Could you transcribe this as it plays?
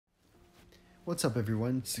What's up,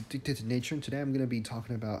 everyone? It's Addicted to Nature, and today I'm going to be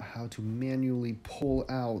talking about how to manually pull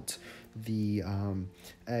out the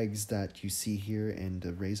eggs that you see here and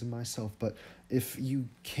raise them myself. But if you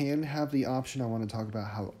can have the option, I want to talk about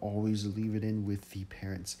how to always leave it in with the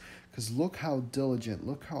parents. Because look how diligent,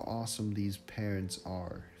 look how awesome these parents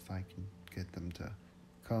are. If I can get them to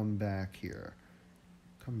come back here.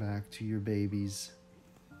 Come back to your babies.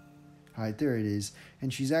 Alright, there it is.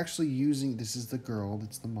 And she's actually using, this is the girl,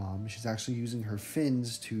 that's the mom. She's actually using her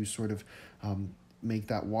fins to sort of make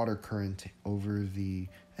that water current over the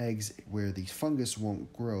eggs where the fungus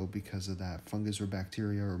won't grow because of that. Fungus or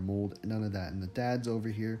bacteria or mold, none of that. And the dad's over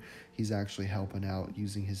here, he's actually helping out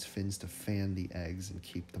using his fins to fan the eggs and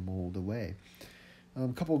keep the mold away. A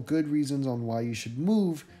couple good reasons on why you should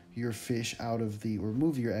move your fish out of the, or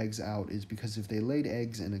move your eggs out, is because if they laid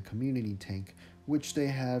eggs in a community tank, which they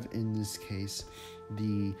have in this case,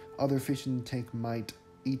 the other fish in the tank might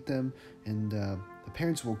eat them, and the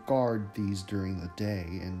parents will guard these during the day,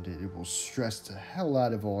 and it will stress the hell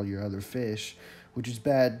out of all your other fish, which is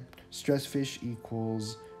bad. Stress fish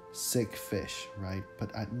equals sick fish, right?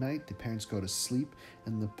 But at night, the parents go to sleep,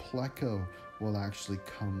 and the pleco will actually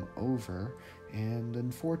come over, and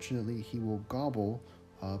unfortunately, he will gobble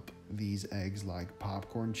up these eggs like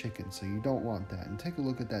popcorn chicken. So you don't want that. And take a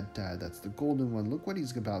look at that dad. That's the golden one. Look what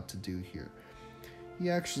he's about to do here.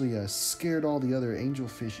 He actually scared all the other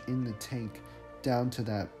angelfish in the tank down to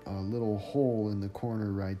that little hole in the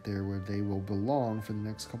corner right there where they will belong for the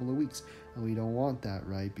next couple of weeks. And we don't want that,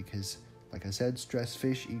 right? Because, like I said, stress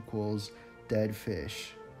fish equals dead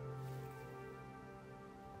fish.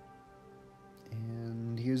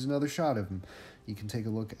 And here's another shot of them. You can take a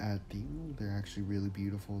look at the, they're actually really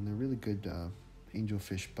beautiful and they're really good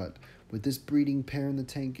angelfish, but with this breeding pair in the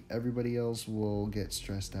tank, everybody else will get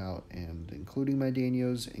stressed out, and including my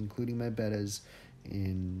Danios, including my bettas,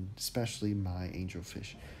 and especially my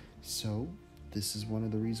angelfish. So this is one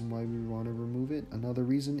of the reasons why we want to remove it. Another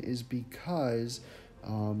reason is because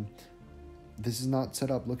this is not set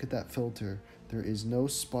up. Look at that filter. There is no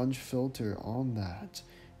sponge filter on that,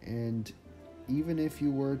 and even if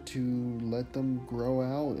you were to let them grow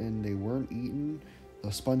out and they weren't eaten, the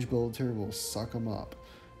sponge filter will suck them up.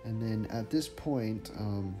 And then at this point,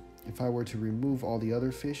 if I were to remove all the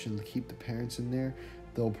other fish and keep the parents in there,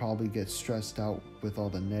 they'll probably get stressed out with all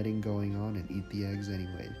the netting going on and eat the eggs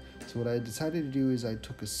anyway. So what I decided to do is I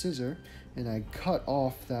took a scissor and I cut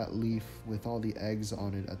off that leaf with all the eggs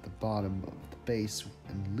on it at the bottom of the base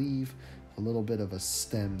and leave a little bit of a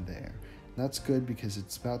stem there. That's good because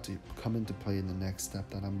it's about to come into play in the next step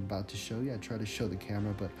that I'm about to show you. I tried to show the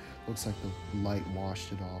camera, but looks like the light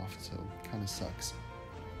washed it off, so it kind of sucks.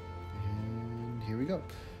 And here we go.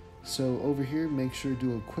 So over here, make sure to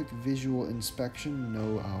do a quick visual inspection.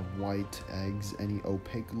 No white eggs, any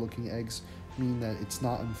opaque looking eggs mean that it's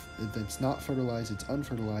not fertilized, it's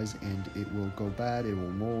unfertilized, and it will go bad, it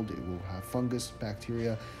will mold, it will have fungus,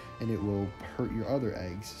 bacteria, and it will hurt your other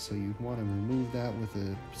eggs. So you want to remove that with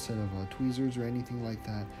a set of tweezers or anything like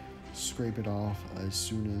that. Scrape it off as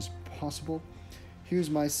soon as possible.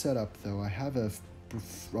 Here's my setup though. I have a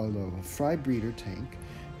fry breeder tank,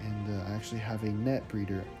 and I actually have a net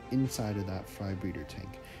breeder inside of that fry breeder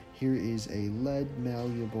tank. Here is a lead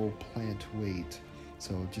malleable plant weight.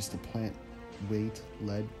 So just a plant weight,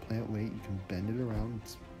 lead plant weight. You can bend it around,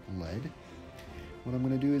 it's lead. What I'm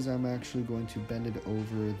going to do is I'm actually going to bend it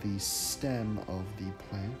over the stem of the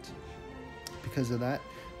plant. Because of that,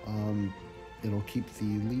 it'll keep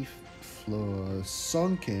the leaf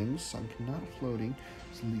sunken, not floating,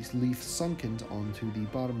 leaf sunken onto the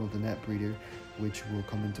bottom of the net breeder, which will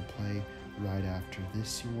come into play right after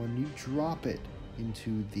this. When you drop it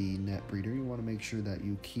into the net breeder, you want to make sure that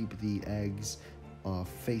you keep the eggs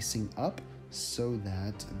facing up, so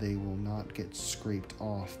that they will not get scraped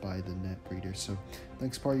off by the net breeder. So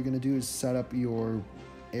next part you're going to do is set up your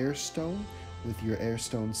airstone. With your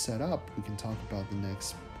airstone set up, we can talk about the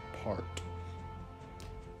next part.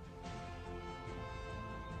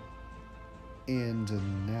 And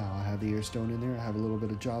now I have the airstone in there. I have a little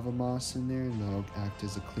bit of Java moss in there, and that'll act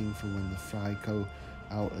as a clean for when the fry go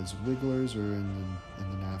out as wigglers, or and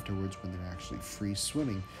then afterwards when they're actually free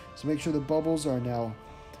swimming. So make sure the bubbles are now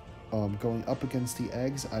going up against the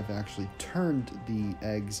eggs. I've actually turned the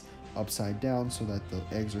eggs upside down so that the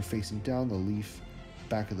eggs are facing down. The leaf,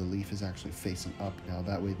 back of the leaf is actually facing up now.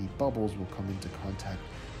 That way the bubbles will come into contact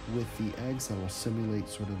with the eggs. That will simulate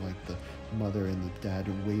sort of like the mother and the dad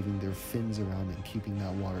waving their fins around and keeping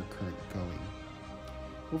that water current going.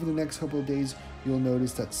 Over the next couple of days, you'll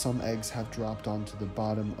notice that some eggs have dropped onto the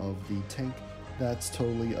bottom of the tank. That's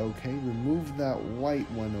totally okay. Remove that white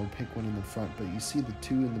one, opaque one in the front, but you see the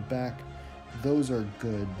two in the back those are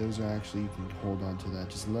good. Those are actually, you can hold on to that.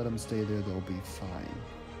 Just let them stay there. They'll be fine.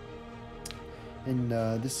 And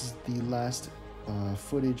this is the last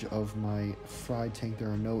footage of my fry tank. There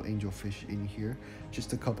are no angelfish in here.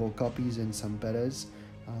 Just a couple guppies and some bettas.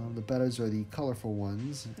 The bettas are the colorful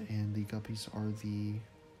ones, and the guppies are the,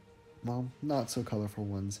 well, not so colorful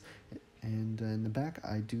ones. And in the back,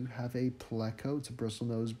 I do have a Pleco. It's a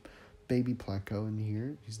bristlenose baby Pleco in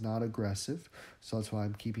here. He's not aggressive, so that's why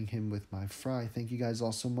I'm keeping him with my fry. Thank you guys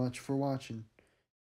all so much for watching.